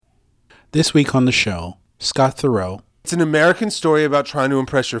This week on the show, Scott Thoreau. It's an American story about trying to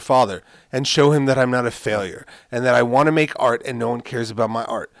impress your father and show him that I'm not a failure and that I want to make art and no one cares about my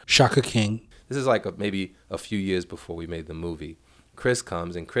art. Shaka King. This is like maybe a few years before we made the movie. Chris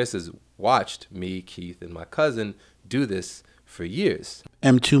comes, and Chris has watched me, Keith, and my cousin do this for years.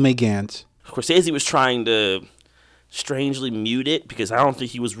 Mtume Gant. Scorsese was trying to strangely mute it because I don't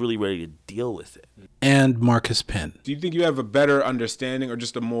think he was really ready to deal with it. And Marcus Penn. Do you think you have a better understanding or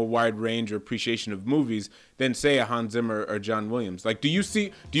just a more wide range or appreciation of movies than, say, a Hans Zimmer or John Williams? Like, do you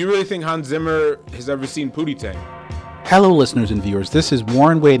really think Hans Zimmer has ever seen Pootie Tang? Hello, listeners and viewers. This is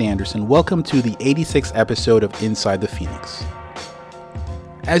Warren Wade Anderson. Welcome to the 86th episode of Inside the Phoenix.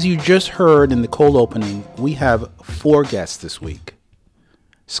 As you just heard in the cold opening, we have 4 guests this week.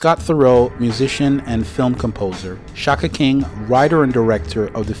 Scott Thoreau, musician and film composer. Shaka King, writer and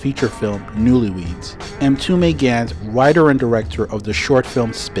director of the feature film Newlyweds. Mtume Gant, writer and director of the short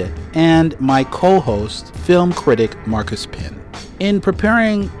film Spit. And my co-host, film critic Marcus Penn. In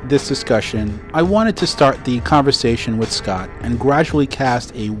preparing this discussion, I wanted to start the conversation with Scott and gradually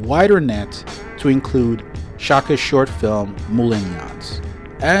cast a wider net to include Shaka's short film Moulin Rouge.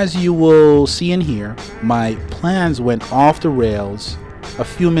 As you will see and hear, my plans went off the rails a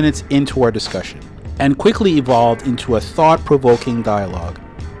few minutes into our discussion and quickly evolved into a thought-provoking dialogue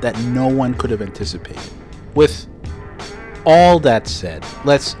that no one could have anticipated. With all that said,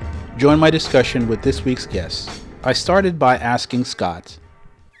 let's join my discussion with this week's guests. I started by asking Scott,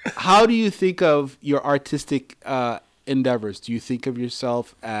 how do you think of your artistic endeavors? Do you think of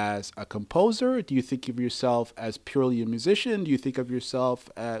yourself as a composer? Do you think of yourself as purely a musician? Do you think of yourself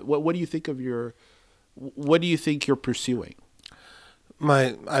what do you think of what do you think you're pursuing?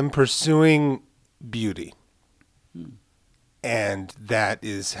 I'm pursuing beauty. And that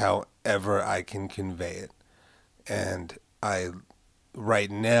is however I can convey it. And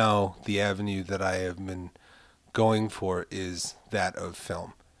right now, the avenue that I have been going for is that of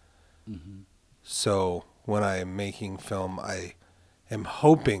film. Mm-hmm. So when I am making film, I am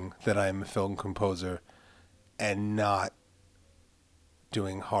hoping that I am a film composer and not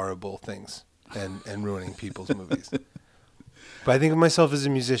doing horrible things and ruining people's movies. But I think of myself as a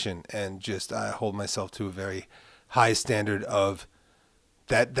musician, and I hold myself to a very high standard of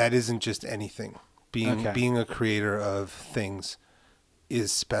that isn't just anything. Being a creator of things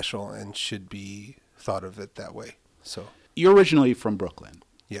is special and should be thought of it that way. So you're originally from Brooklyn.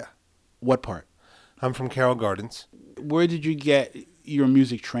 Yeah. What part? I'm from Carroll Gardens. Where did you get your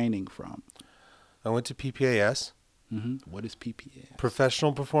music training from? I went to PPAS. Mm-hmm. What is PPAS?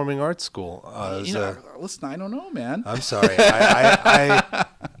 Professional Performing Arts School. Listen, I don't know, man. I'm sorry.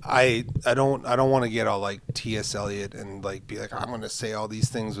 I don't want to get all like T.S. Eliot and like be like I'm going to say all these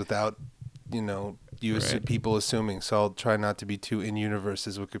things without people assuming. So I'll try not to be too in universe,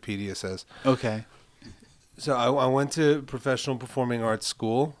 as Wikipedia says. Okay. So I went to Professional Performing Arts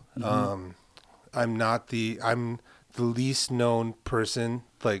School. Mm-hmm. I'm the least known person.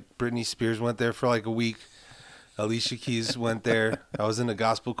 Like Britney Spears went there for like a week. Alicia Keys went there. I was in a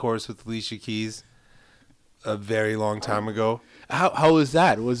gospel chorus with Alicia Keys a very long time ago. How was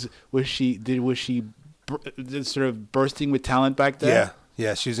that? Was she sort of bursting with talent back then?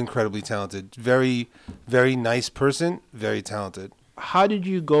 Yeah, she was incredibly talented. Very, very nice person. Very talented. How did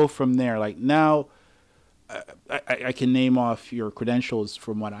you go from there? Like now, I can name off your credentials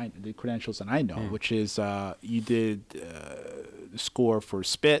from the credentials that I know, which is you did the score for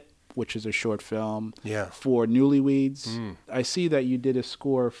Spit, which is a short film. Yeah. For Newlyweds. I see that you did a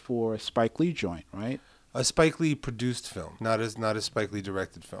score for a Spike Lee joint, right? A Spike Lee produced film, not a Spike Lee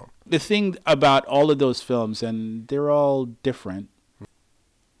directed film. The thing about all of those films, and they're all different.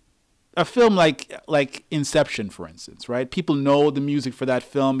 A film like Inception, for instance, right? People know the music for that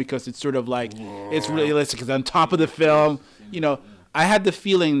film because it's sort of like it's realistic. It's on top of the film. I had the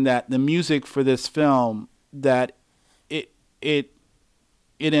feeling that the music for this film that it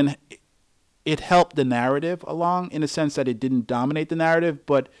helped the narrative along in a sense that it didn't dominate the narrative,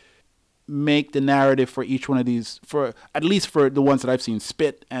 but make the narrative for each one of these, for at least for the ones that I've seen,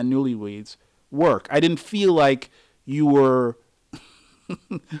 Spit and Newlyweds, work. I didn't feel like you were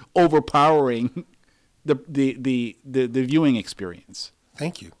overpowering the viewing experience.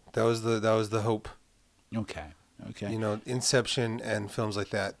 Thank you. That was the hope. Okay. Inception and films like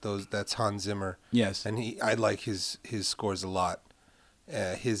that's Hans Zimmer. Yes. And I like his scores a lot.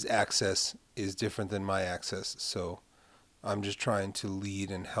 His access is different than my access, so I'm just trying to lead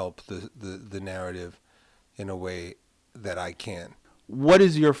and help the narrative in a way that I can. What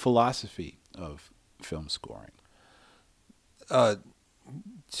is your philosophy of film scoring?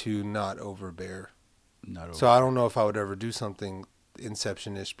 To not overbear. So I don't know if I would ever do something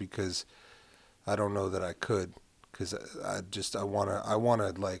Inception-ish because I don't know that I could, because I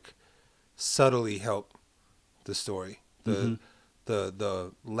wanna like subtly help the story.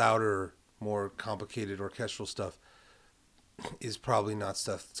 The louder, more complicated orchestral stuff is probably not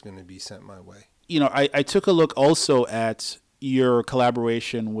stuff that's going to be sent my way. I took a look also at your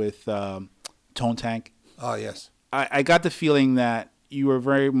collaboration with Tone Tank. Oh, yes. I got the feeling that you were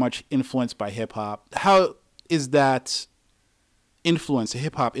very much influenced by hip hop. How is that influence, a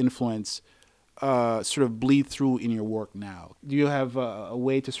hip hop influence, sort of bleed through in your work now? Do you have a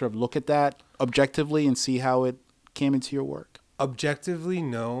way to sort of look at that objectively and see how it came into your work? Objectively,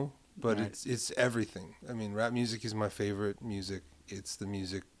 no, but Right. it's everything. I mean, rap music is my favorite music. It's the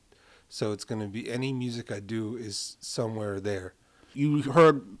music. So it's going to be any music I do is somewhere there. You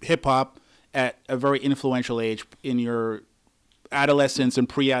heard hip hop at a very influential age in your adolescence and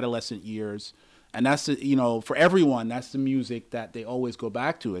pre-adolescent years, and that's for everyone, that's the music that they always go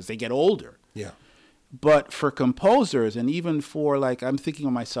back to as they get older. Yeah. But for composers, and even for I'm thinking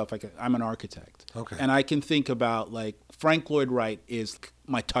of myself, I'm an architect. Okay. And I can think about Frank Lloyd Wright is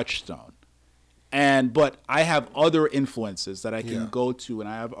my touchstone. But I have other influences that I can go to, and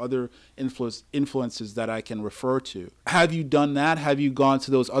I have other influences that I can refer to. Have you done that? Have you gone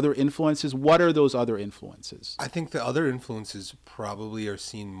to those other influences? What are those other influences? I think the other influences probably are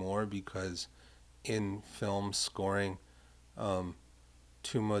seen more because in film scoring,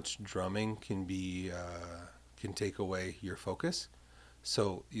 too much drumming can take away your focus.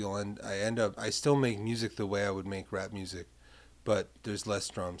 So I still make music the way I would make rap music, but there's less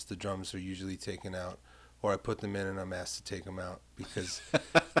drums. The drums are usually taken out, or I put them in and I'm asked to take them out because.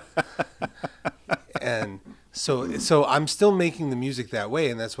 And so I'm still making the music that way,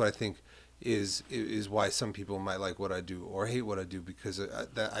 and that's what I think is why some people might like what I do or hate what I do, because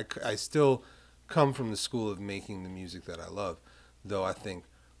I still come from the school of making the music that I love, though I think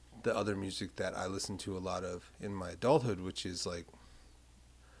the other music that I listen to a lot of in my adulthood, which is like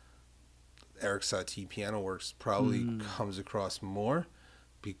Eric Satie Piano Works, probably comes across more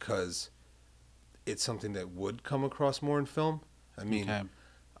because it's something that would come across more in film. I mean,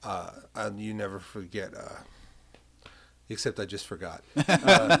 you never forget, except I just forgot,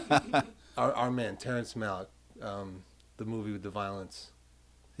 our man, Terrence Malick, the movie with the violence,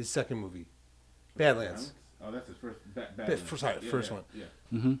 his second movie, Badlands. Oh, that's his first. First one.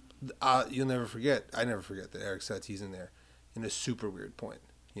 Yeah. You'll never forget. I never forget that Eric Satie's in there, in a super weird point,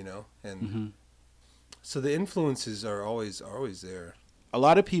 and so the influences are always there. A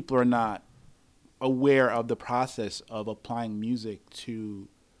lot of people are not aware of the process of applying music to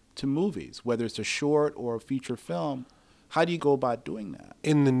movies, whether it's a short or a feature film. How do you go about doing that?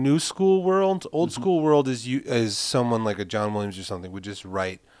 In the new school world, old school world is someone like a John Williams or something would just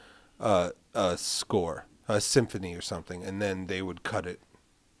write a score, a symphony or something, and then they would cut it.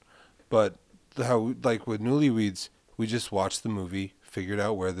 But with Newlyweds, we just watched the movie, figured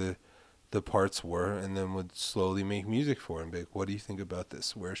out where the parts were, and then would slowly make music for him. Like, what do you think about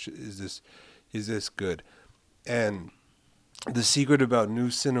this? Is this good? And the secret about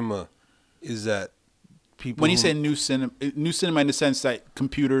new cinema is that people. When you say new cinema in the sense that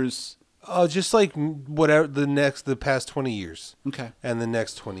computers. Oh, just like whatever the past 20 years. Okay. And the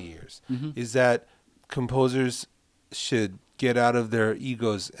next 20 years is that composers should get out of their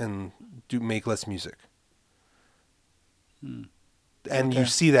egos and make less music. And you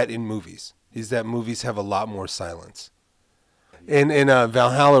see that in movies, is that movies have a lot more silence. In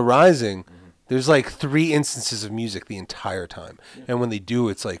Valhalla Rising, there's like 3 instances of music the entire time. And when they do,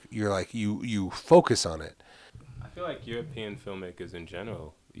 it's like you focus on it. I feel like European filmmakers in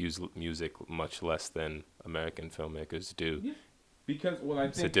general use music much less than American filmmakers do. Yeah. Because I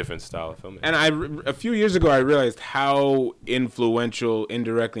It's a think, different style of filmmaking. and a few years ago I realized how influential,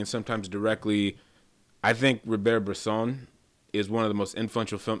 indirectly and sometimes directly, I think Robert Bresson is one of the most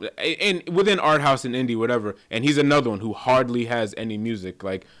influential films, and within art house and indie, whatever. And he's another one who hardly has any music.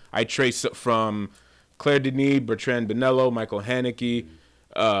 Like, I trace from Claire Denis, Bertrand Bonello, Michael Haneke.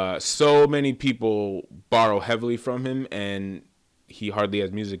 So many people borrow heavily from him, and he hardly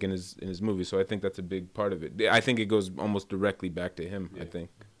has music in his movies. So I think that's a big part of it. I think it goes almost directly back to him. Yeah.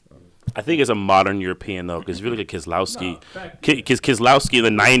 I think it's a modern European though, because if you look at Kieslowski, Kieslowski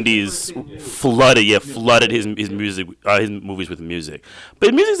in the '90s flooded his music, his movies with music.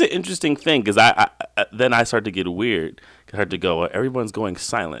 But music's an interesting thing because I then I started to get weird. I started to go, everyone's going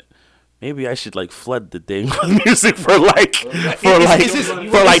silent. maybe I should like flood the thing with music for like is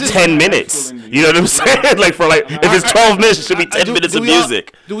this- 10 minutes. You know what I'm saying? Like for like if it's 12 minutes, it should be 10 minutes of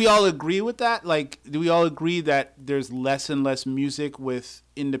music. Do we all agree with that? Like, do we all agree that there's less and less music with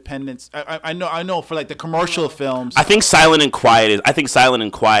independence? I know for like the commercial films. I think Silent and Quiet.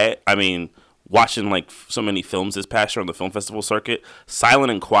 I mean, watching like so many films this past year on the film festival circuit,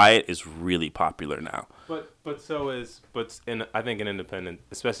 Silent and Quiet is really popular now. I think in independent,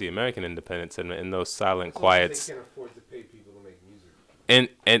 especially American independents, and in those silent quiets. They can't afford to pay people to make music. And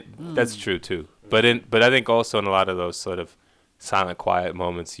that's true too. But I think also in a lot of those sort of silent quiet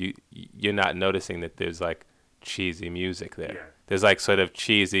moments, you're not noticing that there's like cheesy music there. Yeah. There's like sort of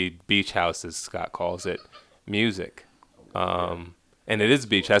cheesy beach house, as Scott calls it, music. And it is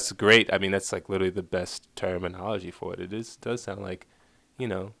beach. That's great. I mean, that's like literally the best terminology for it. Does sound like,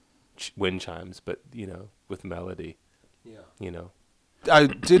 wind chimes, but with melody. Yeah. I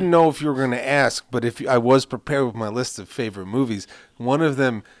didn't know if you were going to ask, but I was prepared with my list of favorite movies. One of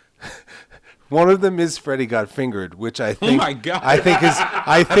them is Freddy Got Fingered, which I think. Oh my God! I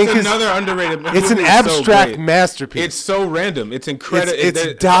think is another underrated movie. It's an abstract masterpiece. It's so random. It's incredible. It's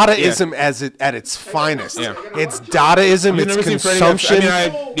Dadaism at its finest. Yeah. It's Dadaism. You've It's never seen Freddy consumption.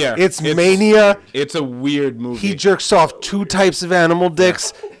 It's mania. It's a weird movie. He jerks off 2 types of animal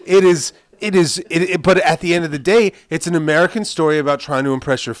dicks. But at the end of the day, it's an American story about trying to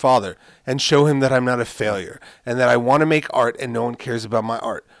impress your father and show him that I'm not a failure and that I want to make art and no one cares about my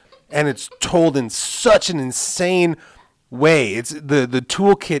art. And it's told in such an insane way. It's the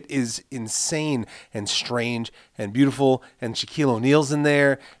toolkit is insane and strange and beautiful, and Shaquille O'Neal's in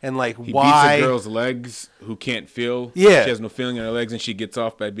there, and like he why beats a girl's legs who can't feel. Yeah. She has no feeling in her legs, and she gets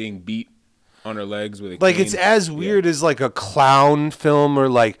off by being beat on her legs with a like cane. it's as weird as like a clown film or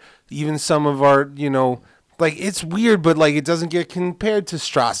like even some of our like it's weird, but like it doesn't get compared to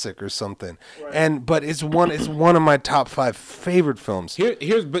Strasik or something. Right. But it's one of my top 5 favorite films. But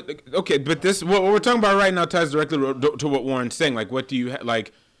this what we're talking about right now ties directly to what Warren's saying. Like, what do you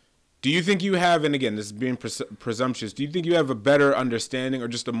like? Do you think you have, and again, this is being presumptuous, do you think you have a better understanding or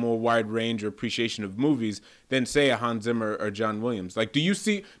just a more wide range or appreciation of movies than, say, a Hans Zimmer or John Williams? Like, do you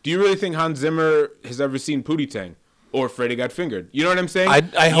really think Hans Zimmer has ever seen Pootie Tang or Freddy Got Fingered? You know what I'm saying?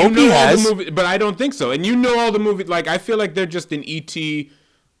 I hope he has. But I don't think so. And you know all the movies. Like, I feel like they're just an E.T.,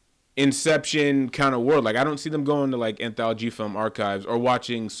 Inception kind of world. Like, I don't see them going to like Anthology Film Archives or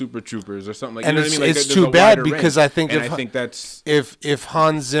watching Super Troopers or something like that. And you know what I mean? Like, it's there's too a bad wider because range. I think that's if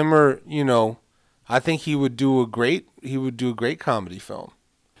Hans Zimmer, I think he would do a great comedy film.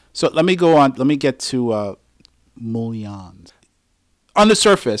 So let me go on. Let me get to Mullions. On the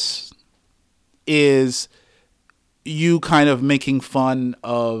surface, is you kind of making fun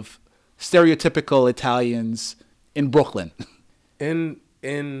of stereotypical Italians in Brooklyn. In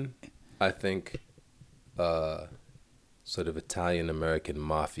I think sort of Italian American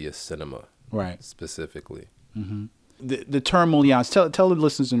mafia cinema, right? Specifically, the term Mullions. Tell the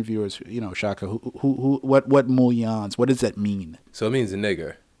listeners and viewers, Shaka, what Mullions? What does that mean? So it means a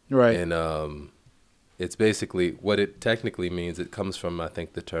nigger, right? And it's basically what it technically means. It comes from, I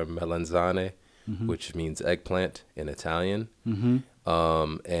think, the term melanzane, which means eggplant in Italian.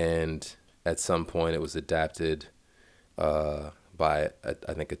 And at some point, it was adapted by,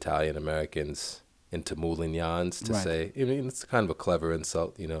 I think, Italian Americans into moulignons to say. I mean, it's kind of a clever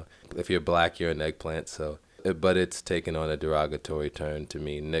insult, If you're black, you're an eggplant. So, but it's taken on a derogatory turn to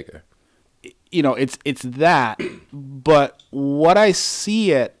mean nigger. It's that, but what I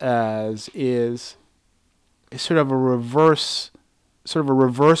see it as is sort of a reverse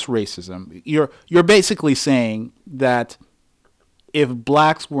racism. You're basically saying that if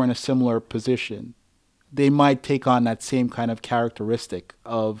blacks were in a similar position, they might take on that same kind of characteristic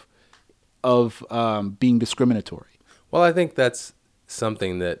of being discriminatory. Well, I think that's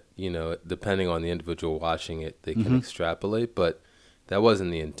something that, depending on the individual watching it, they can extrapolate, but that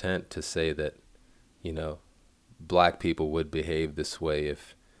wasn't the intent to say that, black people would behave this way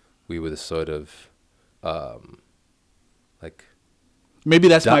if we were the sort of, like... Maybe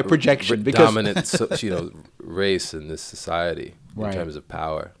that's my projection. Because dominant, race in this society in terms of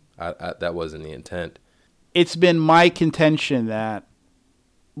power. That wasn't the intent. It's been my contention that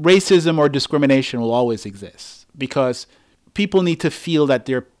racism or discrimination will always exist because people need to feel that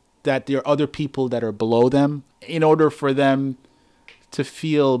there are other people that are below them in order for them to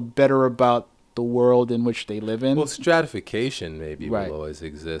feel better about the world in which they live in. Well, stratification maybe will always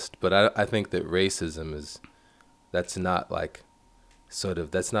exist, but I think that racism that's not sort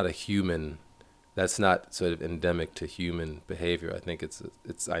of endemic to human behavior. I think it's a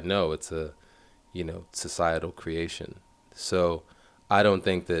societal creation. So I don't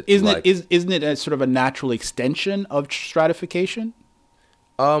think that isn't it a sort of a natural extension of stratification?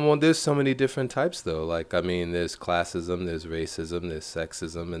 Well, there's so many different types though. Like, I mean, there's classism, there's racism, there's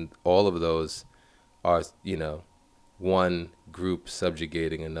sexism, and all of those are, one group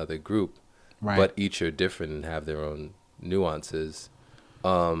subjugating another group, Right. but each are different and have their own nuances.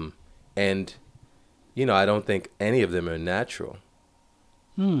 And, I don't think any of them are natural.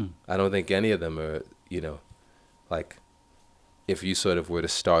 I don't think any of them are, like, if you sort of were to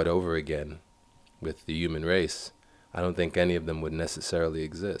start over again with the human race, I don't think any of them would necessarily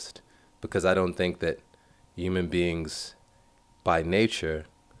exist, because I don't think that human beings by nature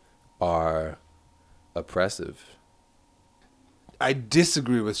are oppressive. I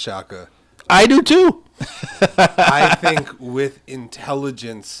disagree with Shaka. I do too. I think with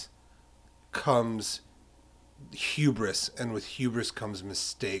intelligence comes hubris, and with hubris comes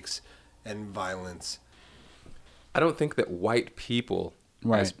mistakes and violence. I don't think that white people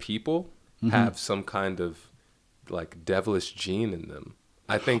as people have some kind of like devilish gene in them.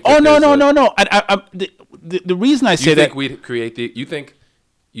 I think. Oh no. The reason I say you think that we'd create the. You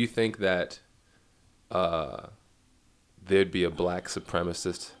think that there'd be a black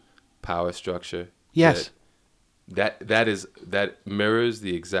supremacist power structure? Yes. That mirrors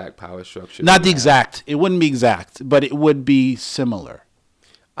the exact power structure. not the exact. It wouldn't be exact, but it would be similar.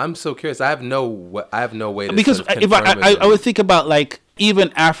 I'm so curious. I have no way to Because sort of if confirm it. I would think about like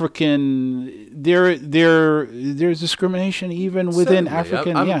even African, there's discrimination even within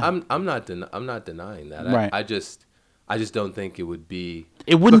Certainly. African. I'm not denying that. Right. I just don't think it would be.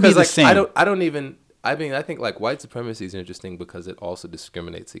 It wouldn't be because, the like, same. I don't even. I mean, I think like white supremacy is interesting because it also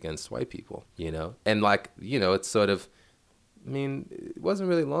discriminates against white people. And like it's sort of. I mean, it wasn't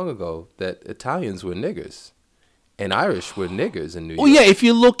really long ago that Italians were niggers, and Irish were niggers in New York. Oh yeah, if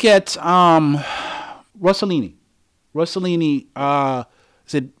you look at Rossellini,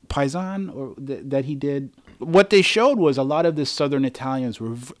 is it Paisan or that he did? What they showed was a lot of the Southern Italians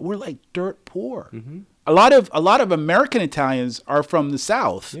were like dirt poor. Mm-hmm. A lot of American Italians are from the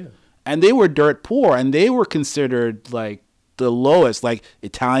South, Yeah. and they were dirt poor, and they were considered like the lowest, like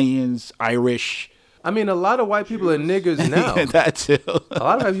Italians, Irish. I mean, a lot of white people are niggers now. That too. A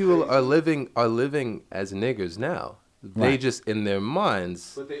lot of white people are living as niggers now. They Right. just in their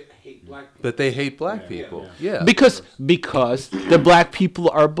minds, But they hate black people. but they hate black people. Yeah. Because the black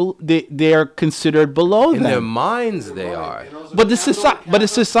people are they are considered below In their them. minds, they are. But the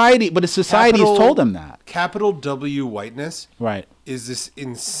society has told them that. Capital W whiteness Right. is this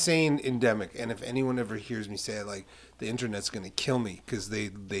insane endemic, and if anyone ever hears me say it, like, the internet's going to kill me because they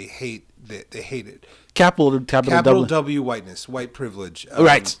hate it. Capital W whiteness, white privilege,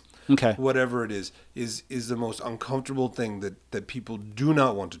 Right. Okay. whatever it is the most uncomfortable thing that people do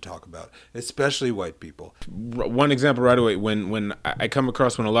not want to talk about, especially white people. One example right away, when I come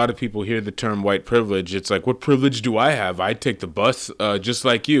across when a lot of people hear the term white privilege, it's like, what privilege do I have? I take the bus just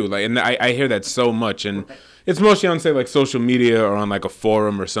like you. Like, and I hear that so much, and it's mostly on, say, like social media or on like a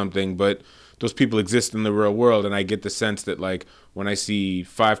forum or something, but those people exist in the real world, and I get the sense that, like, when I see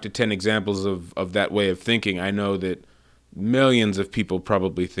 5 to 10 examples of that way of thinking, I know that millions of people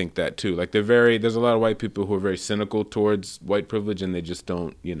probably think that too. Like, there's a lot of white people who are very cynical towards white privilege, and they just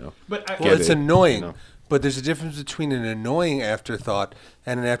don't, But Well, it's annoying, you know. but there's a difference between an annoying afterthought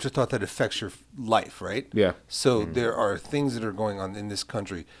and an afterthought that affects your life, right? Yeah. So there are things that are going on in this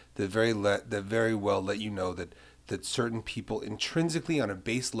country that very well let you know that certain people intrinsically on a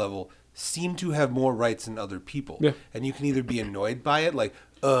base level seem to have more rights than other people. Yeah. And you can either be annoyed by it, like,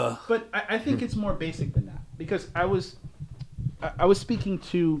 But I think it's more basic than that, because I was speaking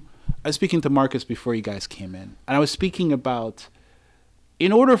to Marcus before you guys came in, and I was speaking about,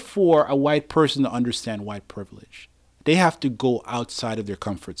 in order for a white person to understand white privilege, they have to go outside of their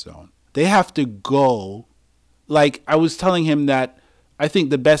comfort zone. They have to go, like I was telling him that I think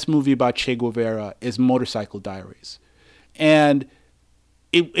the best movie about Che Guevara is Motorcycle Diaries, and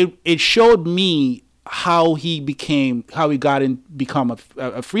it showed me how he become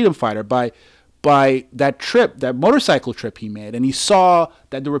a freedom fighter by that motorcycle trip he made, and he saw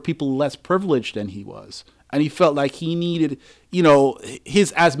that there were people less privileged than he was, and he felt like he needed,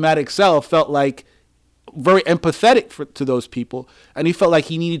 his asthmatic self felt like very empathetic to those people, and he felt like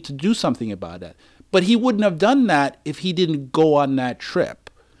he needed to do something about that. But he wouldn't have done that if he didn't go on that trip.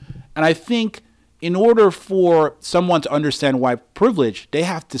 And I think in order for someone to understand white privilege, they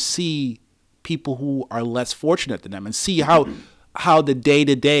have to see people who are less fortunate than them and see how the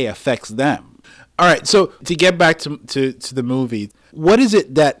day-to-day affects them. All right, so to get back to the movie, what is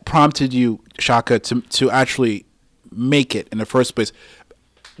it that prompted you, Shaka, to actually make it in the first place?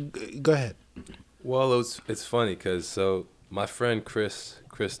 Go ahead. Well, it's funny because My friend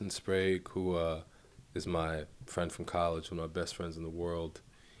Kristen Sprague, who is my friend from college, one of my best friends in the world,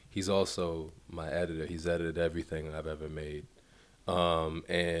 he's also my editor. He's edited everything I've ever made.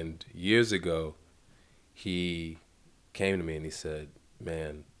 And years ago, he came to me and he said,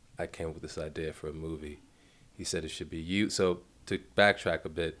 man, I came up with this idea for a movie. He said it should be you. So to backtrack a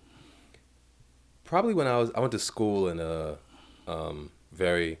bit, probably when I went to school in a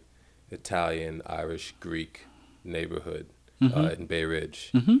very Italian, Irish, Greek neighborhood in Bay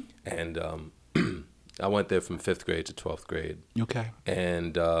Ridge. And I went there from 5th grade to 12th grade. Okay.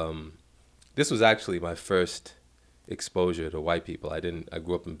 And this was actually my first exposure to white people. I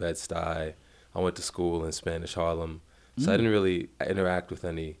grew up in Bed-Stuy. I went to school in Spanish Harlem. So I didn't really interact with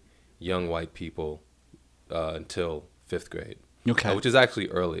any young white people until 5th grade. Okay. Which is actually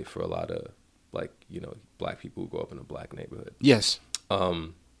early for a lot of, black people who grow up in a black neighborhood. Yes.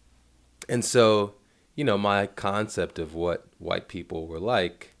 And so, my concept of what white people were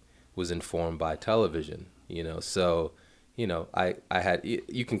like was informed by television, So, I had,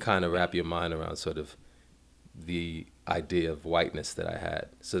 you can kind of wrap your mind around sort of the idea of whiteness that I had.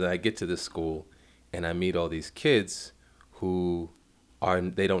 So then I get to this school and I meet all these kids who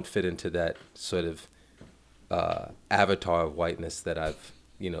they don't fit into that sort of avatar of whiteness that I've,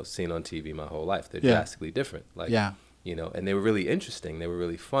 seen on TV my whole life. They're drastically different. And they were really interesting. They were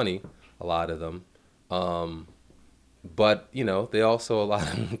really funny, a lot of them. But, they also, a lot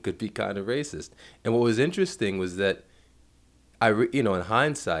of them could be kind of racist. And what was interesting was that in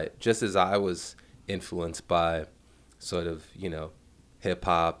hindsight, just as I was influenced by sort of, hip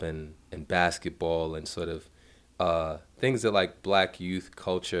hop and basketball and sort of things that like black youth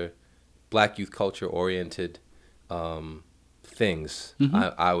culture oriented things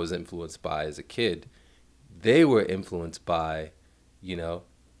I was influenced by as a kid. They were influenced by,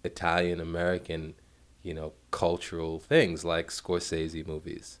 Italian American, cultural things like Scorsese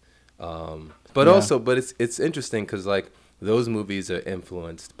movies. But it's interesting because like those movies are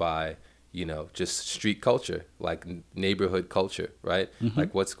influenced by, just street culture, like neighborhood culture, right?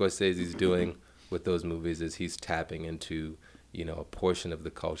 Like what Scorsese's doing with those movies is he's tapping into, a portion of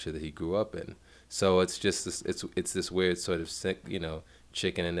the culture that he grew up in. So it's just this, it's this weird sort of,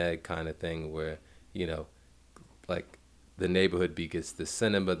 chicken and egg kind of thing where, like the neighborhood begets the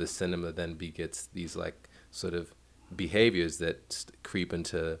cinema then begets these like sort of behaviors that creep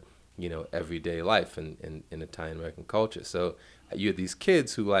into, everyday life in Italian American culture. So you had these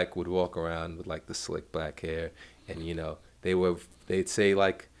kids who like would walk around with like the slick black hair and, they'd say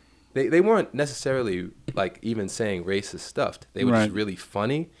like, they weren't necessarily like even saying racist stuff. They were just really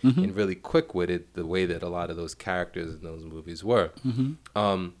funny and really quick-witted the way that a lot of those characters in those movies were.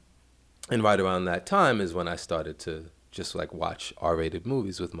 And right around that time is when I started to just like watch R-rated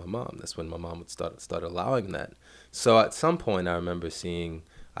movies with my mom. That's when my mom would start allowing that. So at some point I remember seeing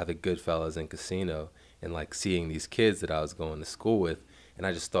either Goodfellas and Casino and like seeing these kids that I was going to school with. And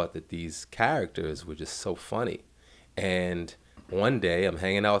I just thought that these characters were just so funny. And one day I'm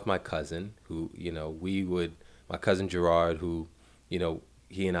hanging out with my cousin who, my cousin Gerard, who,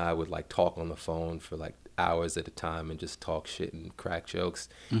 he and I would like talk on the phone for like hours at a time and just talk shit and crack jokes.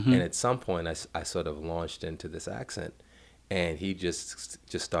 And at some point I sort of launched into this accent and he just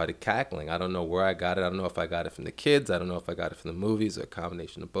started cackling. I don't know where I got it. I don't know if I got it from the kids. I don't know if I got it from the movies or a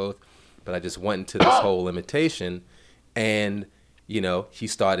combination of both. But I just went into this whole imitation and, he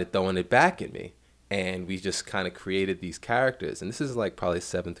started throwing it back at me. And we just kind of created these characters. And this is like probably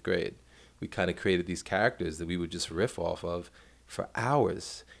 7th grade. We kind of created these characters that we would just riff off of for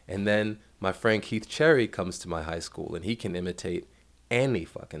hours. And then my friend Keith Cherry comes to my high school and he can imitate any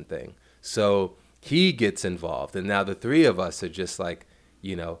fucking thing. So he gets involved. And now the three of us are just like,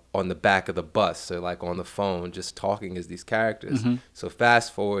 on the back of the bus or like on the phone, just talking as these characters. So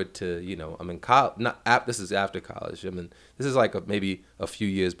fast forward to, I'm in college. This is after college. This is like maybe a few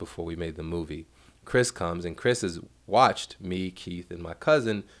years before we made the movie. Chris comes and Chris has watched me, Keith, and my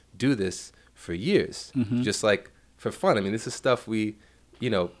cousin do this for years, just like for fun. This is stuff we,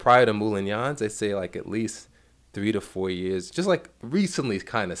 prior to Moulignans, they say like at least 3 to 4 years, just like recently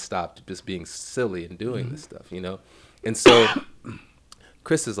kind of stopped just being silly and doing this stuff, And so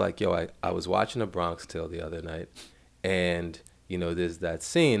Chris is like, yo, I was watching A Bronx Tale the other night and, there's that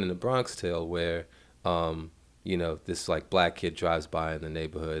scene in The Bronx Tale where, this like black kid drives by in the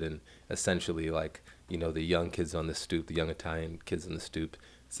neighborhood and essentially like, the young kids on the stoop, the young Italian kids on the stoop,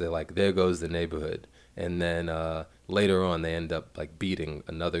 say like, there goes the neighborhood. And then later on, they end up like beating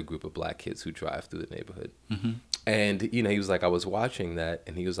another group of black kids who drive through the neighborhood. And, he was like, I was watching that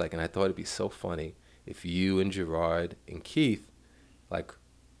and he was like, and I thought it'd be so funny if you and Gerard and Keith, like,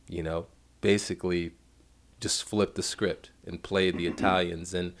 basically just flipped the script and played the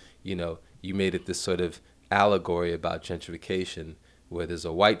Italians, and you made it this sort of allegory about gentrification, where there's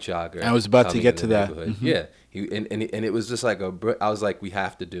a white jogger. I was about to get to that. Mm-hmm. Yeah, and it was just like I was like, we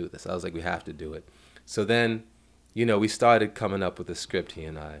have to do this. I was like, we have to do it. So then, we started coming up with a script, he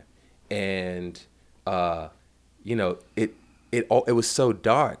and I, and it was so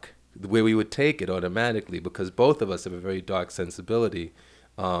dark the way we would take it automatically, because both of us have a very dark sensibility.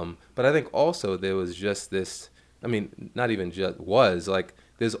 But I think also there was just this, I mean, not even just was, like,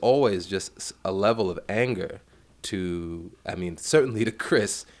 there's always just a level of anger to, I mean, certainly to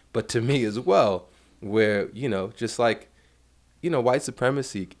Chris, but to me as well, where, just like, white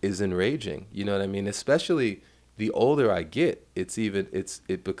supremacy is enraging, you know what I mean? Especially the older I get,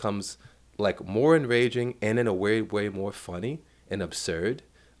 it becomes like more enraging and in a way more funny and absurd.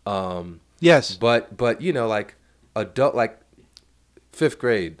 Yes. But like adult, like 5th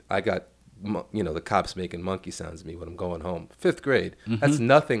grade, I got, the cops making monkey sounds at me when I'm going home. 5th grade. Mm-hmm. That's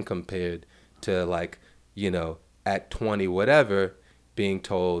nothing compared to like, at 20, whatever, being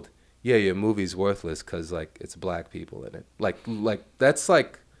told, yeah, your movie's worthless because like it's black people in it. Like that's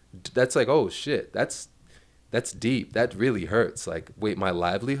like, oh shit, that's deep. That really hurts. Like, wait, my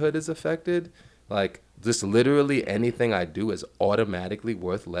livelihood is affected? Like, just literally anything I do is automatically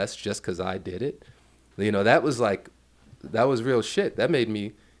worth less just because I did it? That was real shit. That made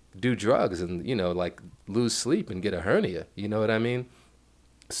me do drugs and, like lose sleep and get a hernia. You know what I mean?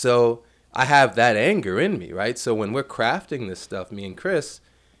 So I have that anger in me, right? So when we're crafting this stuff, me and Chris,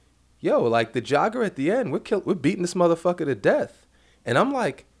 like the jogger at the end, we're beating this motherfucker to death. And I'm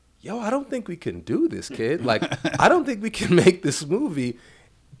like, I don't think we can do this, kid. Like, I don't think we can make this movie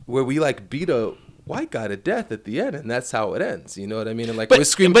where we like beat a white guy to death at the end, and that's how it ends. You know what I mean? And like, we're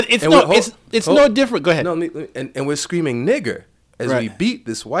screaming, but it's no different. Go ahead. No, and we're screaming nigger as we beat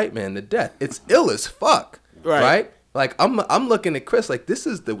this white man to death. It's ill as fuck, right? Like, I'm looking at Chris like, this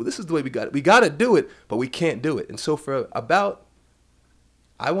is the way we got it. We got to do it, but we can't do it. And so for about,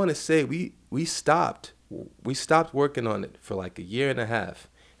 I want to say we stopped working on it for like a year and a half.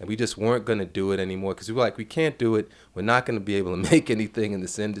 And we just weren't going to do it anymore because we were like, we can't do it. We're not going to be able to make anything in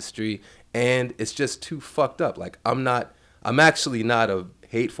this industry. And it's just too fucked up. Like, I'm actually not a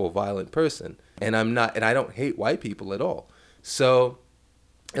hateful, violent person. And I don't hate white people at all. So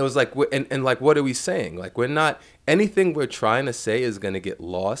it was like, and like, what are we saying? Like, we're not, anything we're trying to say is going to get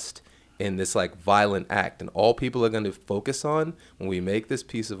lost in this like violent act, and all people are going to focus on when we make this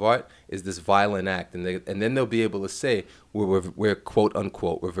piece of art is this violent act, and then they'll be able to say we're quote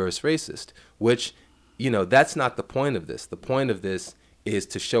unquote reverse racist, which that's not the point of this. The point of this is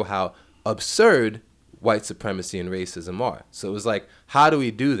to show how absurd white supremacy and racism are. So it was like, how do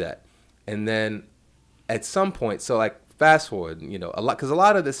we do that? And then at some point, so like fast forward, a lot, because a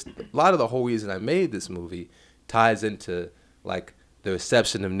lot of the whole reason I made this movie ties into like the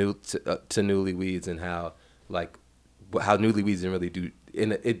reception of to Newlyweds, and how Newlyweds didn't really do,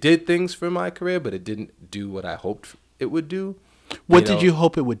 and it did things for my career, but it didn't do what I hoped it would do. What did you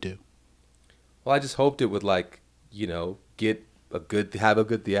hope it would do? Well, I just hoped it would like, have a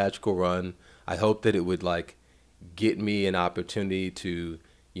good theatrical run. I hoped that it would like get me an opportunity to,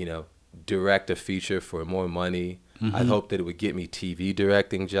 direct a feature for more money. Mm-hmm. I hoped that it would get me TV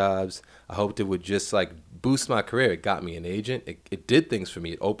directing jobs. I hoped it would just like boost my career. It got me an agent. It did things for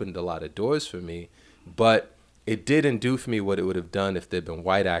me. It opened a lot of doors for me, but it didn't do for me what it would have done if there'd been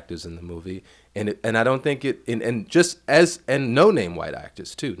white actors in the movie. And I don't think and no-name white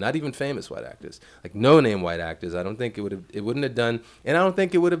actors too, not even famous white actors, like no-name white actors. I don't think it wouldn't have done, and I don't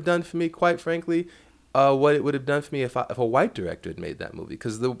think it would have done for me, quite frankly, what it would have done for me if a white director had made that movie.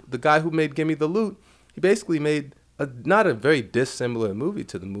 Because the guy who made Gimme the Loot, he basically made not a very dissimilar movie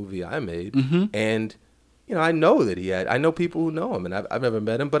to the movie I made. Mm-hmm. And I know that I know people who know him, and I've never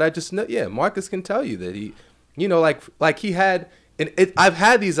met him, but I just know, Marcus can tell you that he, like he had, and I've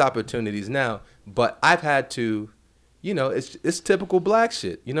had these opportunities now, but I've had to, it's typical black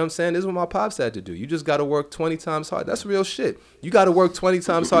shit. You know what I'm saying? This is what my pops had to do. You just got to work 20 times hard. That's real shit. You got to work 20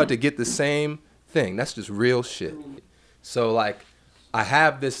 times hard to get the same thing. That's just real shit. So like,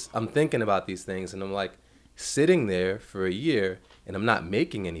 I'm thinking about these things, and I'm like sitting there for a year, and I'm not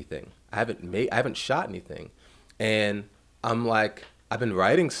making anything. I haven't shot anything, and I'm like, I've been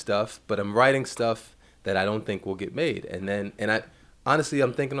writing stuff, but I'm writing stuff that I don't think will get made. And I honestly,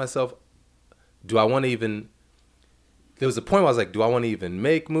 I'm thinking to myself, do I want to even? There was a point where I was like, do I want to even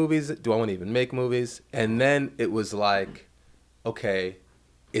make movies? Do I want to even make movies? And then it was like, okay,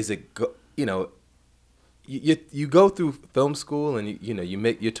 is it You go through film school, and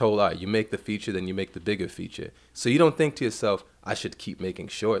you're told, all right, you make the feature, then you make the bigger feature. So you don't think to yourself, I should keep making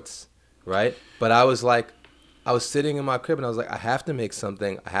shorts, right? But I was like, I was sitting in my crib and I was like, I have to make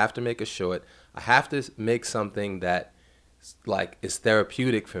something. I have to make a short. I have to make something that like is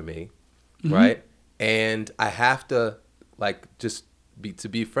therapeutic for me, right? And I have to like to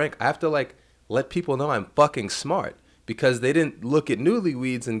be frank, I have to like let people know I'm fucking smart because they didn't look at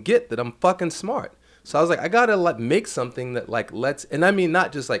Newlyweds and get that I'm fucking smart. So I was like, I gotta like make something that like and I mean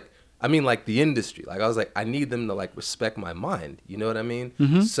not just like, I mean like the industry. Like I was like, I need them to like respect my mind. You know what I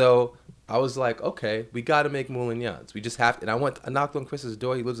mean? So I was like, okay, we got to make Moulignans. We just have to. And I knocked on Chris's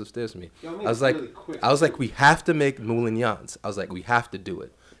door. He lives upstairs from me. I was like, we have to make Moulignans. I was like, we have to do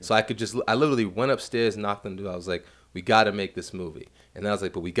it. So I literally went upstairs, knocked on the door. I was like, we got to make this movie. And then I was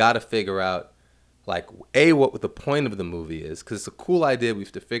like, but we got to figure out, like, A, what the point of the movie is. Because it's a cool idea. We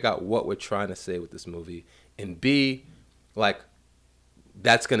have to figure out what we're trying to say with this movie. And B, like,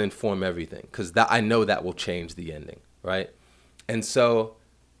 that's going to inform everything. Because I know that will change the ending, right? And so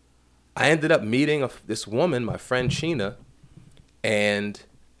I ended up meeting this woman, my friend Sheena, and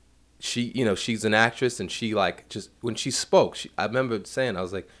she, you know, she's an actress, and she like just when she spoke, I remember saying, I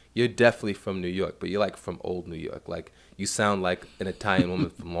was like, "You're definitely from New York, but you're like from old New York. Like you sound like an Italian woman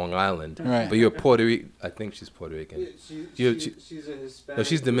from Long Island, right. But you're Puerto Rican. I think she's Puerto Rican. Yeah, she's a Hispanic. No,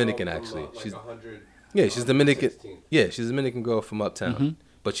 she's Dominican actually. Like she's 100. Yeah, she's Dominican. Yeah, she's a Dominican girl from uptown.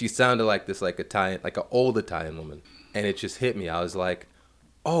 But she sounded like this like Italian, like an old Italian woman, and it just hit me. I was like,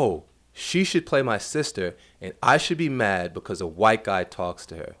 oh. She should play my sister, and I should be mad because a white guy talks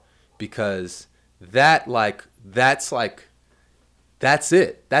to her, because that's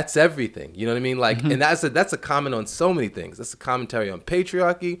it. That's everything. You know what I mean? Like, and that's a comment on so many things. That's a commentary on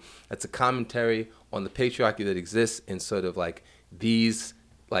patriarchy. That's a commentary on the patriarchy that exists in sort of like these,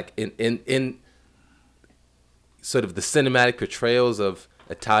 like in sort of the cinematic portrayals of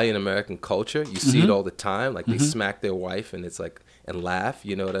Italian American culture. You see it all the time. Like they smack their wife, and it's like. And laugh,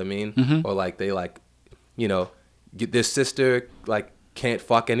 you know what I mean? Or like they like, you know, their sister like can't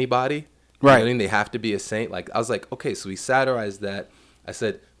fuck anybody. Right. You know what I mean? They have to be a saint. Like I was like, okay, so we satirized that. I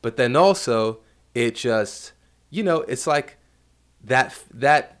said, but then also it just, you know, it's like that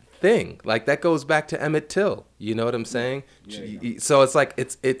thing. Like that goes back to Emmett Till. You know what I'm saying? Yeah. So it's like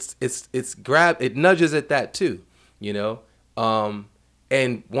it's it nudges at that too, you know?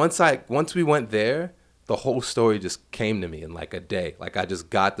 And once we went there, the whole story just came to me in like a day. Like I just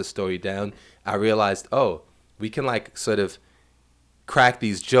got the story down. I realized, oh, we can like sort of crack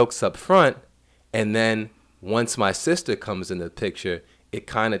these jokes up front, and then once my sister comes in the picture, it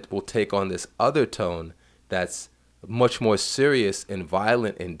kind of will take on this other tone that's much more serious and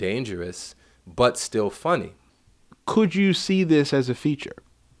violent and dangerous, but still funny. Could you see this as a feature?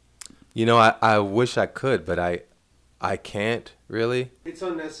 You know, I wish I could, but I can't really. It's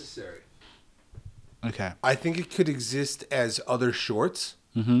unnecessary. Okay. I think it could exist as other shorts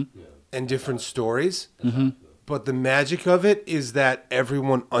and different stories. But the magic of it is that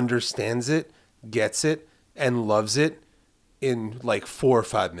everyone understands it, gets it, and loves it in like 4 or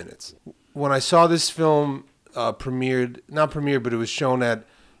 5 minutes. When I saw this film not premiered, but it was shown at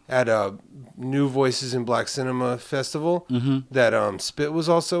New Voices in Black Cinema Festival that Spit was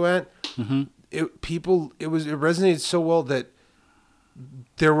also at. It resonated so well that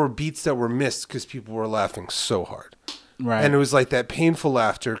there were beats that were missed because people were laughing so hard. Right. And it was like that painful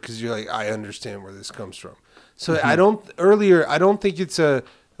laughter because you're like, I understand where this comes from. So I don't think it's a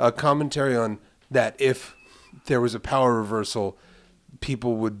commentary on that if there was a power reversal,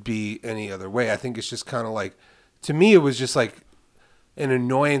 people would be any other way. I think it's just kind of like, to me, it was just like an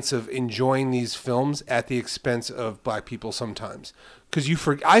annoyance of enjoying these films at the expense of black people sometimes. Because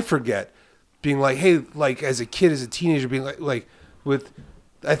I forget being like, hey, like as a kid, as a teenager, being like with,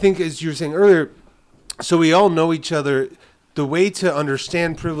 I think as you were saying earlier, so we all know each other. The way to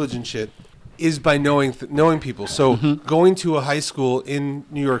understand privilege and shit is by knowing people. So going to a high school in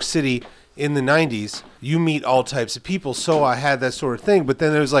New York City in the 90s, you meet all types of people. So I had that sort of thing. But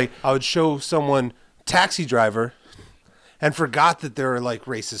then there was like, I would show someone Taxi Driver and forgot that there are like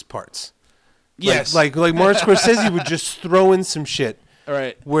racist parts. Yes. Like Martin Scorsese would just throw in some shit. All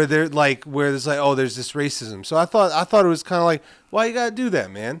right. Where there's like, oh, there's this racism. So I thought it was kind of like, why you gotta do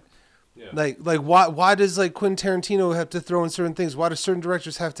that, man? Yeah. Like why does like Quentin Tarantino have to throw in certain things? Why do certain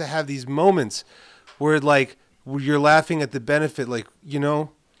directors have to have these moments where like you're laughing at the benefit? Like you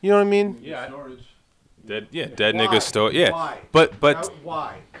know what I mean? Yeah. Dead nigga story. Yeah. Why? But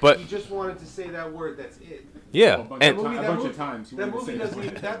why? But he just wanted to say that word. That's it. Yeah. A bunch of times. That movie doesn't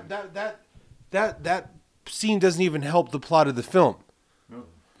even that scene doesn't even help the plot of the film.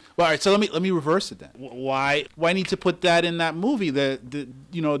 Well, all right, so let me reverse it then. Why need to put that in that movie? The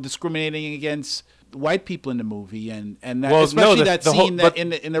discriminating against white people in the movie, and that, Well, especially no, that the scene whole- that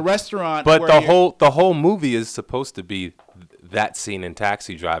in the restaurant. But where the whole movie is supposed to be that scene in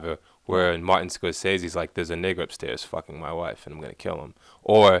Taxi Driver where Martin Scorsese's like, "There's a nigger upstairs fucking my wife, and I'm gonna kill him,"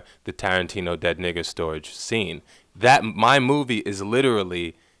 or the Tarantino dead nigger storage scene. That my movie is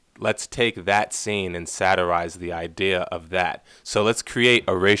literally, let's take that scene and satirize the idea of that. So let's create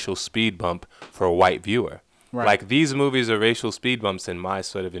a racial speed bump for a white viewer. Right. Like, these movies are racial speed bumps in my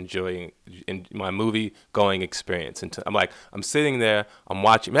sort of enjoying in my movie going experience. And I'm sitting there, I'm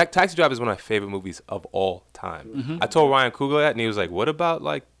watching. Taxi Driver is one of my favorite movies of all time. Mm-hmm. I told Ryan Coogler that, and he was like, "What about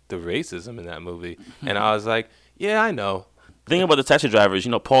like the racism in that movie?" And I was like, "Yeah, I know." The thing about the Taxi Driver is,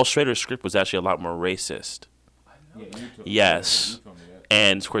 Paul Schrader's script was actually a lot more racist. Yes.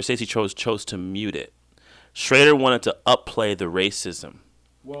 And Scorsese chose to mute it. Schrader wanted to upplay the racism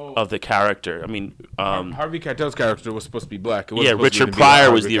of the character. I mean, Harvey Keitel's character was supposed to be black. It wasn't yeah, supposed to Richard even be Pryor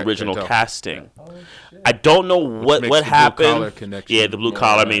Harvey was the original Keitel. casting. I don't know what makes the blue collar happened. connection Yeah, the blue more,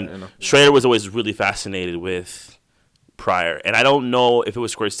 collar. I mean, Schrader was always really fascinated with Pryor, and I don't know if it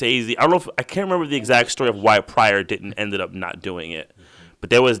was Scorsese. I can't remember the exact story of why Pryor ended up not doing it. But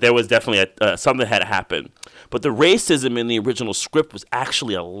there was definitely something had happened. But the racism in the original script was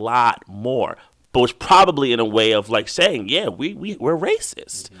actually a lot more. But was probably in a way of like saying, yeah, we're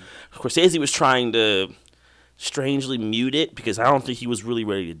racist. Scorsese was trying to strangely mute it because I don't think he was really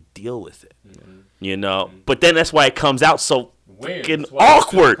ready to deal with it. But then that's why it comes out so freaking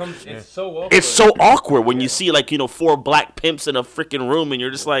awkward. It's so awkward. It's so awkward when you see 4 black pimps in a freaking room and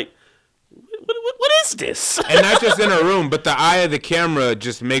you're just like, what is this? And not just in a room, but the eye of the camera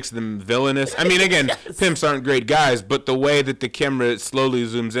just makes them villainous. I mean, again, pimps aren't great guys, but the way that the camera slowly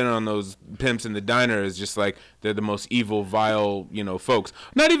zooms in on those pimps in the diner is just like they're the most evil, vile, folks.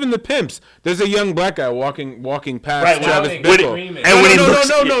 Not even the pimps. There's a young black guy walking past Right, Travis when- Bickle. when-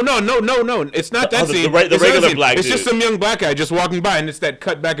 No. It's not that the scene. regular It's not that scene. black It's just dude. some young black guy just walking by, and it's that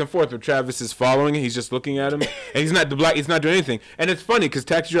cut back and forth where Travis is following him. He's just looking at him, and he's not doing anything. And it's funny because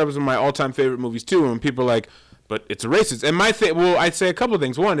Taxi Driver is one of my all-time favorite movies too. And people are like, but it's racist. And my thing, I'd say a couple of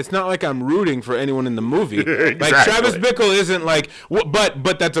things. One, it's not like I'm rooting for anyone in the movie. Like Travis Bickle isn't like,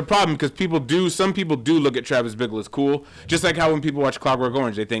 but that's a problem because some people do look at Travis Bickle as cool. Just like how when people watch Clockwork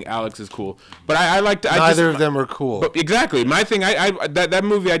Orange, they think Alex is cool. But I like to. Neither of them are cool. But exactly, my thing. That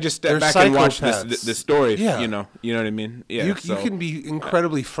movie, I just stepped They're back and watched psychopaths. this story. Yeah. You know what I mean. Yeah. You can be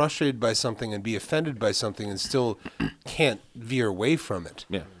incredibly frustrated by something and be offended by something and still can't veer away from it.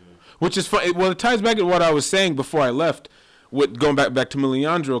 Yeah. Which is fun. Well, it ties back to what I was saying before I left. Going back to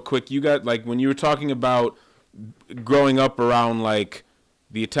Milians real quick. You got when you were talking about growing up around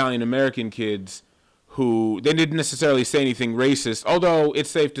the Italian American kids who they didn't necessarily say anything racist. Although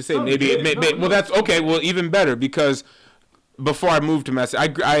it's safe to say well that's okay. Well, even better because before I moved to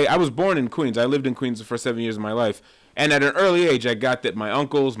Massachusetts, I was born in Queens. I lived in Queens for 7 years of my life. And at an early age, I got that my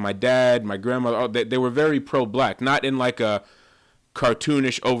uncles, my dad, my grandmother, they were very pro-black. Not in a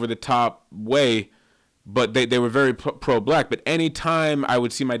cartoonish, over-the-top way, but they were very pro-black. But any time I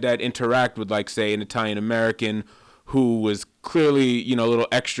would see my dad interact with, say, an Italian-American who was clearly, a little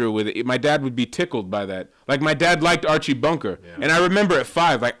extra with it, my dad would be tickled by that. My dad liked Archie Bunker. Yeah. And I remember at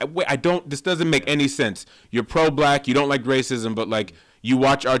 5, wait, this doesn't make any sense. You're pro-black, you don't like racism, but, you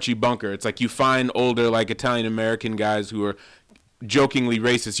watch Archie Bunker. It's you find older, Italian-American guys who are jokingly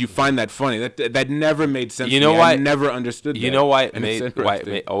racist. You find that funny. That never made sense to me. I never understood that. You know why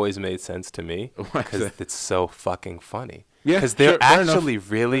it always made sense to me? Because it's so fucking funny. Yeah, because they're actually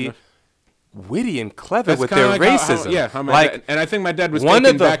really witty and clever with their racism. And I think my dad was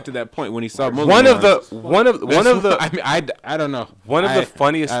taken back to that point when he saw one of the I don't know. One of the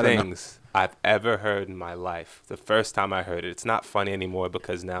funniest things I've ever heard in my life. The first time I heard it, it's not funny anymore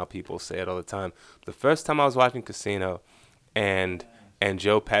because now people say it all the time. The first time I was watching Casino, and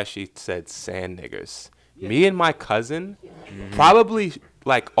Joe Pesci said "sand niggers." Me and my cousin probably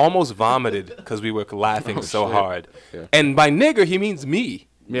almost vomited because we were laughing so hard. Yeah. And by nigger he means me.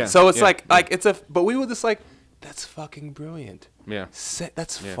 Yeah. So it's but we were just that's fucking brilliant. Yeah.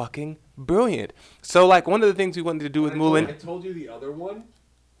 That's fucking brilliant. So one of the things we wanted to do with Moulin. I told you the other one.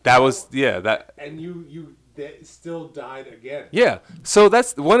 That was that. And you still died again. Yeah. So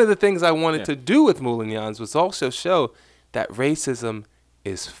that's one of the things I wanted to do with Moulignans was also show that racism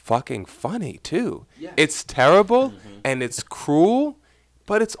is fucking funny too. Yeah. It's terrible and it's cruel,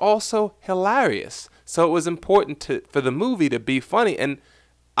 but it's also hilarious. So it was important for the movie to be funny, and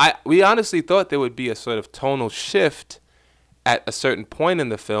we honestly thought there would be a sort of tonal shift at a certain point in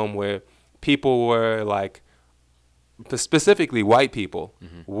the film where people were specifically white people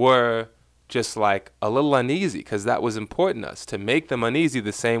were just a little uneasy because that was important to us to make them uneasy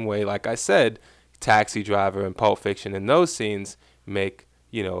the same way, like I said, Taxi Driver and Pulp Fiction and those scenes make,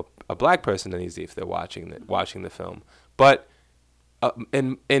 you know, a black person uneasy if they're watching the film. But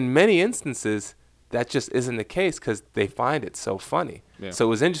in many instances, that just isn't the case because they find it so funny. Yeah. So it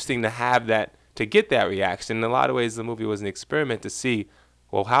was interesting to have that, to get that reaction. In a lot of ways, the movie was an experiment to see,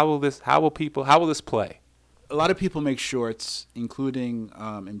 well, how will this play? A lot of people make shorts, including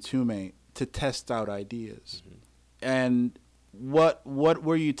Mtume, to test out ideas. Mm-hmm. And what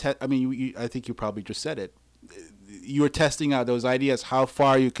were you? I mean, I think you probably just said it. You were testing out those ideas, how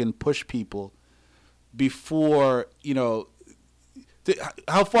far you can push people before, you know,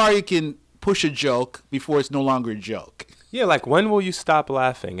 how far you can push a joke before it's no longer a joke. Yeah, like when will you stop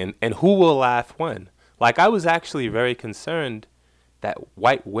laughing, and who will laugh when? Like I was actually very concerned that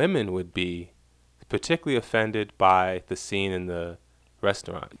white women would be particularly offended by the scene in the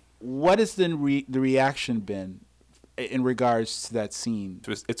restaurant. What has the reaction been in regards to that scene?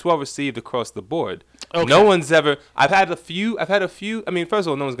 It's well received across the board. Okay. No one's ever. I've had a few. I mean, first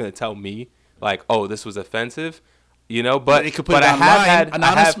of all, no one's going to tell me like, oh, this was offensive, you know. But they could put it I have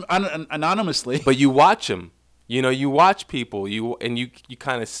had anonymously. But you watch them. You know, you watch people. You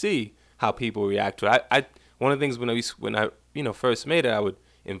kind of see how people react to it. One of the things when I first made it, I would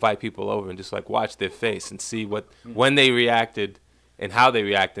invite people over and just like watch their face and see when they reacted and how they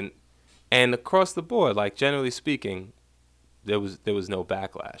reacted, and across the board, like generally speaking, there was no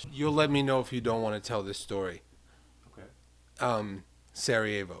backlash. You'll let me know if you don't want to tell this story. Okay.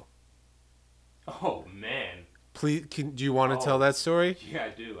 Sarajevo. Oh man. Please, do you want to tell that story? Yeah, I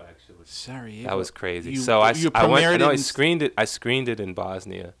do actually. Sarajevo. That was crazy. I screened it in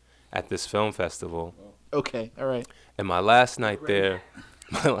Bosnia at this film festival. Okay, all right. And my last night there,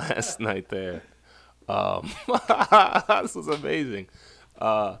 this was amazing.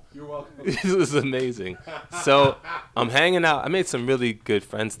 You're welcome. This was amazing. So I'm hanging out. I made some really good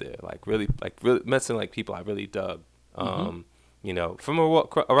friends there. Really met some like people I really dug. You know, from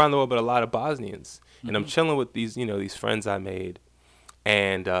around the world, but a lot of Bosnians. And I'm chilling with these friends I made.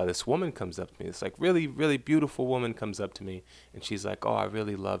 And this woman comes up to me. This like really, really beautiful woman comes up to me, and she's like, "Oh, I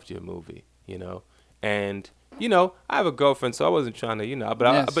really loved your movie," you know. And you know, I have a girlfriend, so I wasn't trying to, you know,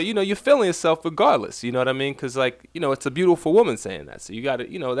 but you know, you're feeling yourself regardless. You know what I mean? Because like, you know, it's a beautiful woman saying that, so you got to,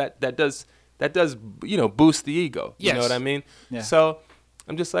 you know, that does you know, boost the ego. You know what I mean? Yeah. So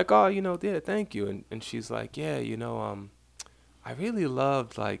I'm just like, oh, you know, yeah, thank you. And she's like, yeah, you know, I really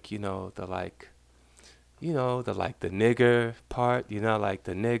loved like, you know, the nigger part, you know, like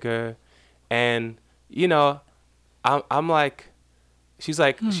the nigger, and you know, I'm like. She's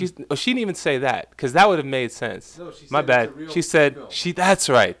like, she didn't even say that, because that would have made sense. No, she My bad. She said, film. That's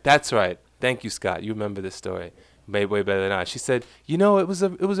right. Thank you, Scott. You remember this story way better than I. She said, you know, it was a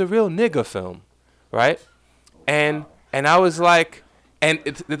real nigga film, right? And I was like,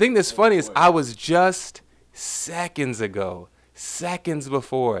 the thing that's funny is I was just seconds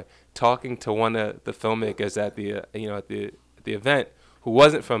before talking to one of the filmmakers at the event who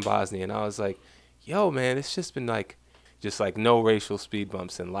wasn't from Bosnia, and I was like, yo, man, it's just been like no racial speed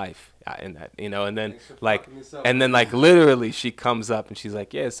bumps in life in that, you know. And then like literally she comes up and she's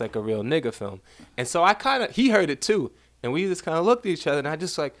like, yeah, it's like a real nigga film. And so he heard it too, and we just kind of looked at each other, and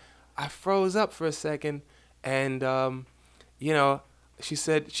I froze up for a second, and you know, she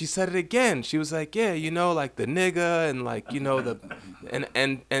said it again. She was like, yeah, you know, like the nigga, and like, you know, the and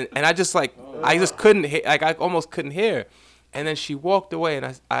I just couldn't hear, like I almost couldn't hear. And then she walked away,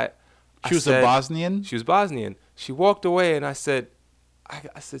 and She was a Bosnian? She was Bosnian. She walked away, and I said,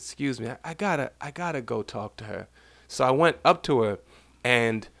 excuse me, I gotta go talk to her. So I went up to her,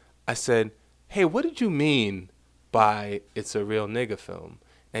 and I said, hey, what did you mean by it's a real nigga film?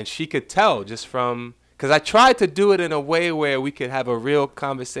 And she could tell just from, because I tried to do it in a way where we could have a real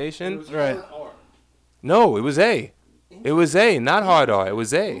conversation. It was right. R. No, it was A. It was A, not hard R. It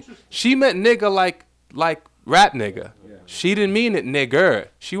was A. She meant nigga like rap nigga. Yeah. She didn't mean it nigger.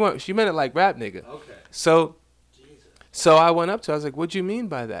 She meant it like rap nigga. Okay. So I went up to her. I was like, "What'd you mean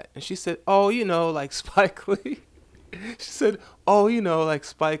by that?" And she said, "Oh, you know, like Spike Lee." She said, "Oh, you know, like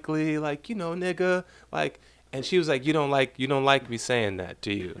Spike Lee, like, you know, nigga, like." And she was like, "You don't like me saying that,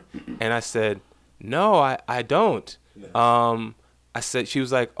 do you?" And I said, "No, I don't." I said, she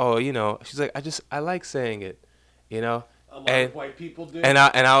was like, "Oh, you know," she's like, I like saying it, you know. A lot of white people do. And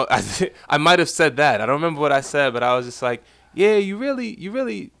I might have said that. I don't remember what I said, but I was just like, yeah, you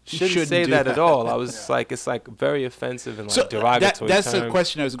really shouldn't say that at all. I was like, it's like very offensive and like derogatory. That's the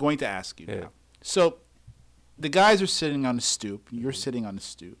question I was going to ask you. Yeah. Now. So the guys are sitting on a stoop. You're sitting on a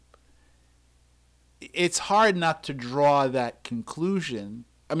stoop. It's hard not to draw that conclusion.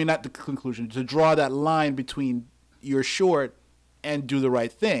 I mean, not the conclusion, to draw that line between you're short and do the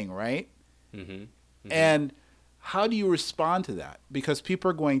right thing, right? And how do you respond to that? Because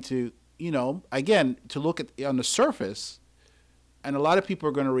people are going to, again, to look at on the surface, and a lot of people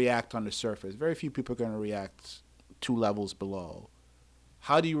are going to react on the surface. Very few people are going to react 2 levels below.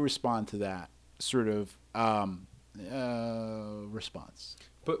 How do you respond to that sort of response?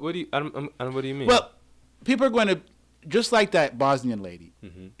 But what do you mean? Well, people are going to, just like that Bosnian lady,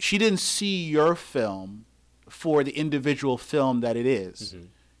 she didn't see your film for the individual film that it is.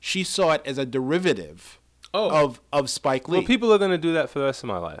 She saw it as a derivative of Spike Lee. Well, people are going to do that for the rest of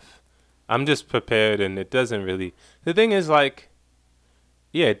my life. I'm just prepared, and it doesn't really... The thing is, like,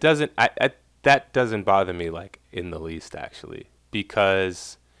 yeah, it doesn't... that doesn't bother me, like, in the least, actually,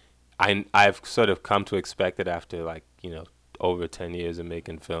 because I've sort of come to expect it after, like, over 10 years of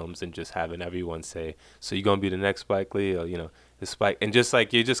making films and just having everyone say, so you're going to be the next Spike Lee, or, the Spike... And just,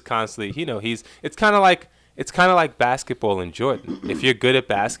 like, you're just constantly, It's kind of like basketball and Jordan. If you're good at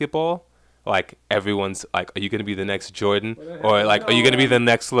basketball... Like, everyone's like, are you going to be the next Jordan? Or, like, are you going to be the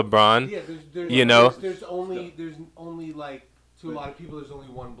next LeBron? Yeah, there's only like, to a lot of people, there's only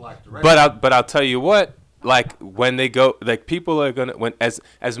one black director. But I'll tell you what, like, when they go, like, people are going to,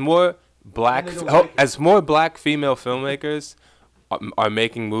 as more black female filmmakers are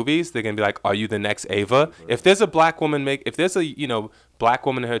making movies, they're going to be like, are you the next Ava? If there's a black woman black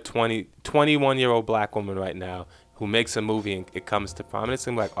woman in her 21-year-old black woman right now who makes a movie and it comes to prominence,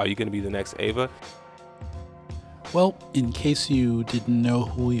 and like, are you going to be the next Ava? Well, in case you didn't know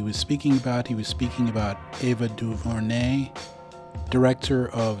who he was speaking about Ava DuVernay, director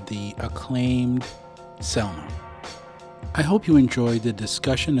of the acclaimed Selma. I hope you enjoyed the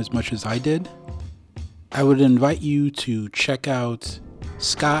discussion as much as I did. I would invite you to check out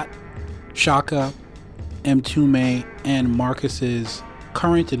Scott, Shaka, Mtume, and Marcus's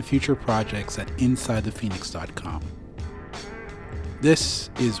current and future projects at InsideThePhoenix.com. This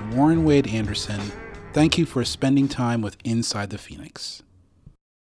is Warren Wade Anderson. Thank you for spending time with Inside the Phoenix.